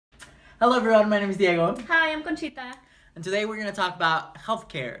Hello everyone, my name is Diego. Hi, I'm Conchita. And today we're going to talk about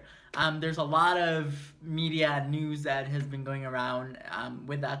healthcare. There's a lot of media news that has been going around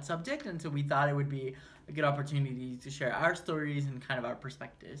with that subject, and so we thought it would be a good opportunity to share our stories and kind of our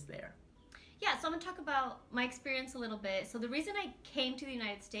perspectives there. Yeah, so I'm going to talk about my experience a little bit. So the reason I came to the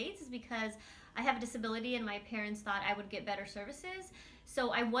United States is because I have a disability and my parents thought I would get better services. So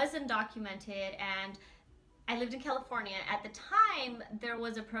I was undocumented and I lived in California. At the time, there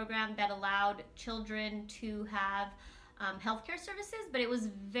was a program that allowed children to have healthcare services, but it was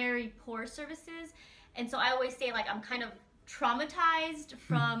very poor services. And so I always say, like, I'm kind of traumatized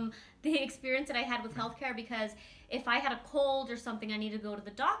from the experience that I had with healthcare, because if I had a cold or something, I needed to go to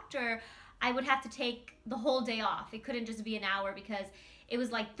the doctor, I would have to take the whole day off. It couldn't just be an hour, because it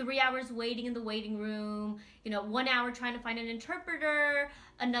was like 3 hours waiting in the waiting room, 1 hour trying to find an interpreter,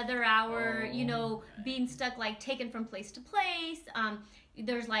 another hour, being stuck, like taken from place to place.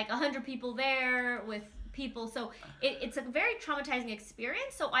 There's like 100 people there with people. So it's a very traumatizing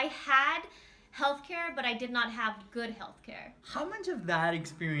experience. So I had healthcare, but I did not have good healthcare. How much of that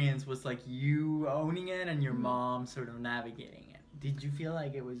experience was like you owning it and your mom sort of navigating it? Did you feel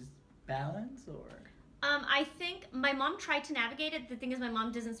like it was balanced or? I think my mom tried to navigate it. The thing is, my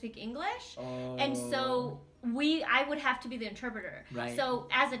mom doesn't speak English, and so I would have to be the interpreter. Right. So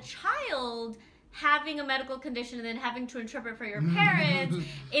as a child, having a medical condition and then having to interpret for your parents,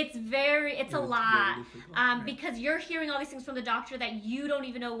 it's a lot, right. because you're hearing all these things from the doctor that you don't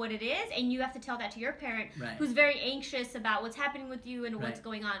even know what it is, and you have to tell that to your parent, right, who's very anxious about what's happening with you and what's right,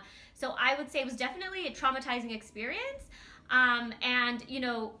 going on. So I would say it was definitely a traumatizing experience, and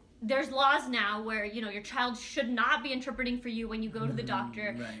there's laws now where, your child should not be interpreting for you when you go to the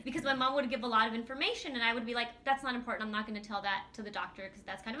doctor, right, because my mom would give a lot of information and I would be like, that's not important. I'm not going to tell that to the doctor because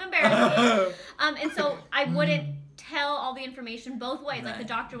that's kind of embarrassing. And so I wouldn't tell all the information both ways. Like the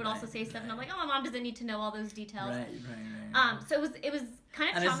doctor would also say stuff and I'm like, oh, my mom doesn't need to know all those details. Right. So it was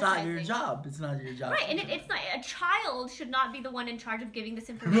kind of traumatizing. And it's not your job. It's not your job. Right, and it's not, a child should not be the one in charge of giving this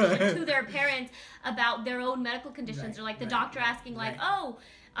information to their parents about their own medical conditions, or like the doctor asking like, oh,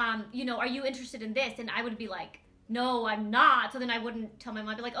 are you interested in this? And I would be like, no, I'm not. So then I wouldn't tell my mom,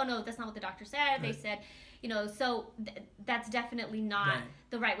 I'd be like, oh no, that's not what the doctor said. They said, so that's definitely not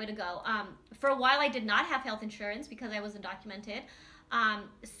the right way to go. For a while I did not have health insurance because I was undocumented.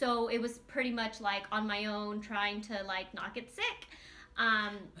 So it was pretty much like on my own, trying to like not get sick.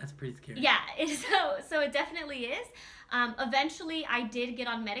 That's pretty scary. Yeah, so it definitely is. Eventually I did get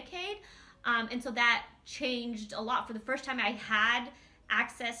on Medicaid. And so that changed a lot. For the first time I had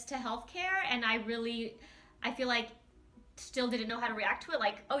access to healthcare, and I feel like still didn't know how to react to it.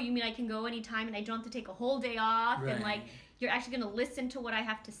 Like, oh, you mean I can go anytime and I don't have to take a whole day off, and like you're actually going to listen to what I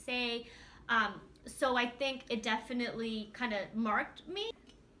have to say. So I think it definitely kind of marked me.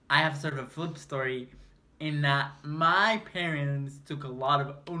 I have sort of a flip story in that my parents took a lot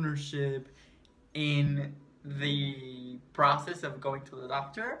of ownership in the process of going to the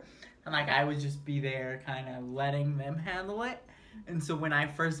doctor, and like I would just be there kind of letting them handle it. And so when I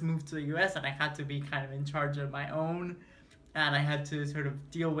first moved to the US and I had to be kind of in charge of my own, and I had to sort of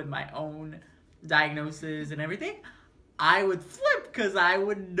deal with my own diagnosis and everything, I would flip because I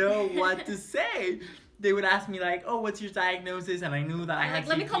would know what to say. They would ask me like, oh, what's your diagnosis? And I knew that I had like,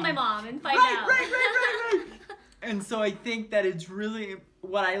 let me call my mom and find out. Right. And so I think that it's really,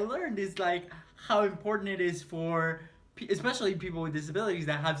 what I learned is like how important it is for, especially people with disabilities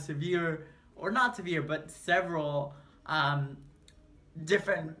that have severe, or not severe, but several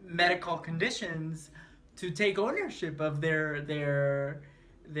different medical conditions, to take ownership of their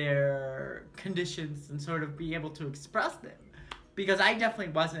conditions and sort of be able to express them. Because I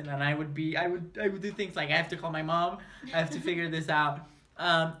definitely wasn't, and I would do things like I have to call my mom, I have to figure this out,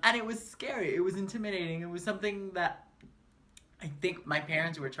 and it was scary, it was intimidating, it was something that I think my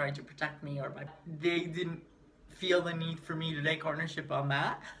parents were trying to protect me, or they didn't feel the need for me to take ownership on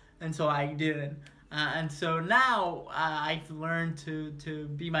that, and so I didn't. And so now I've learned to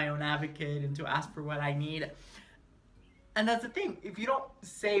be my own advocate and to ask for what I need. And that's the thing, if you don't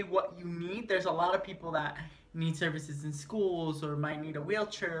say what you need, there's a lot of people that need services in schools, or might need a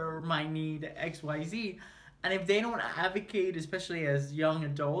wheelchair, or might need XYZ. And if they don't advocate, especially as young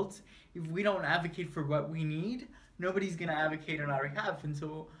adults, if we don't advocate for what we need, nobody's going to advocate on our behalf. And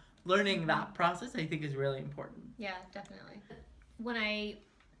so learning that process, I think, is really important. Yeah, definitely. When I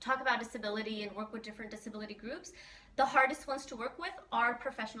talk about disability and work with different disability groups, the hardest ones to work with are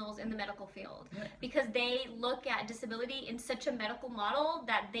professionals in the medical field, because they look at disability in such a medical model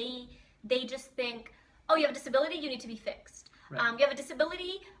that they just think, oh, you have a disability, you need to be fixed. Right. You have a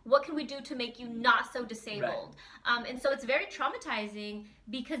disability. What can we do to make you not so disabled? Right. And so it's very traumatizing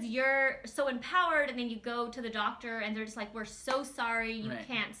because you're so empowered, and then you go to the doctor and they're just like, we're so sorry, you Right.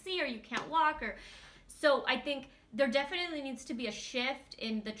 can't see or you can't walk. Or so I think there definitely needs to be a shift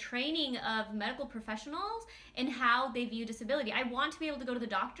in the training of medical professionals in how they view disability. I want to be able to go to the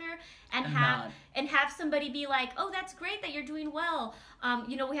doctor and have somebody be like, oh, that's great that you're doing well.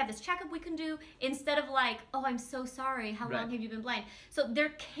 You know, we have this checkup we can do, instead of like, oh, I'm so sorry, how long have you been blind? So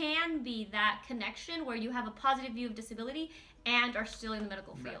there can be that connection where you have a positive view of disability and are still in the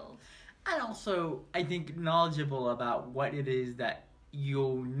medical field. And also, I think knowledgeable about what it is that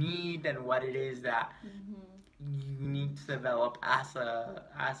you'll need and what it is that you need to develop as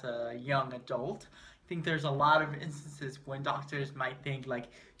a young adult. I think there's a lot of instances when doctors might think like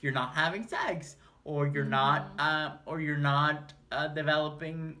you're not having sex, or you're not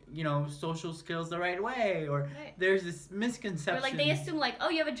developing, you know, social skills the right way, or there's this misconception. Or like they assume like, oh,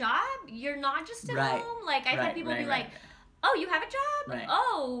 you have a job, you're not just at home. Like I've had people be like, oh, you have a job,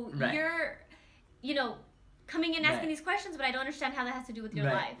 oh, you're, you know, coming in asking these questions, but I don't understand how that has to do with your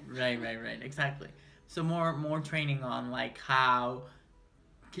life. Right, exactly. So more training on like how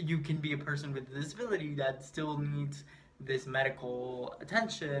you can be a person with a disability that still needs this medical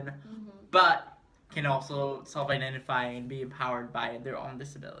attention, but can also self-identify and be empowered by their own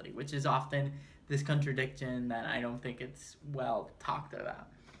disability, which is often this contradiction that I don't think it's well talked about.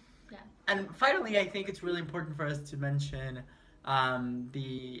 Yeah. And finally, I think it's really important for us to mention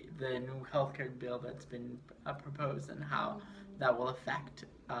the new healthcare bill that's been proposed, and how that will affect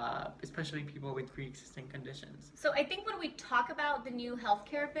especially people with pre-existing conditions. So I think when we talk about the new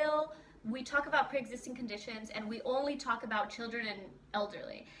healthcare bill, we talk about pre-existing conditions, and we only talk about children and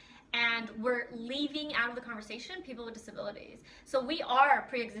elderly. And we're leaving out of the conversation people with disabilities. So we are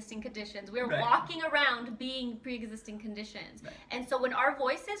pre-existing conditions. We're walking around being pre-existing conditions. And so when our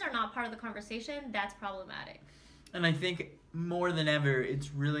voices are not part of the conversation, that's problematic. And I think more than ever,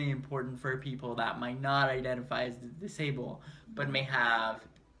 it's really important for people that might not identify as disabled, but may have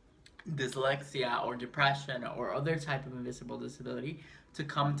dyslexia or depression or other type of invisible disability, to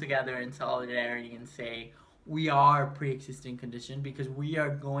come together in solidarity and say, we are pre-existing condition, because we are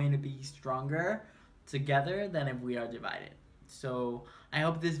going to be stronger together than if we are divided. So I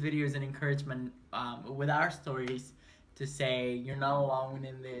hope this video is an encouragement with our stories to say you're not alone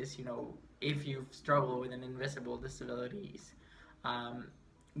in this. You know, if you struggle with an invisible disabilities,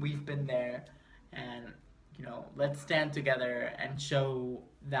 we've been there, and you know, let's stand together and show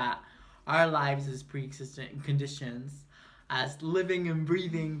that our lives as pre-existing conditions, as living and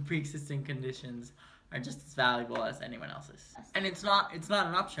breathing pre-existing conditions, are just as valuable as anyone else's. And it's not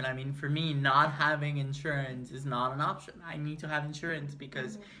an option. I mean, for me, not having insurance is not an option. I need to have insurance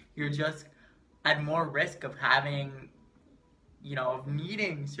because you're just at more risk of having, you know, of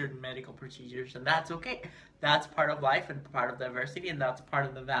needing certain medical procedures, and that's okay. That's part of life and part of diversity, and that's part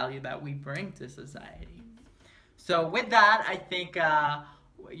of the value that we bring to society. So with that, I think,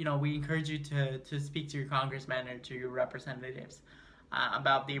 you know, we encourage you to speak to your congressman or to your representatives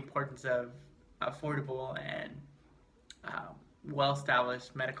about the importance of affordable and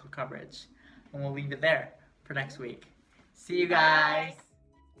well-established medical coverage. And we'll leave it there for next week. See you guys. Bye.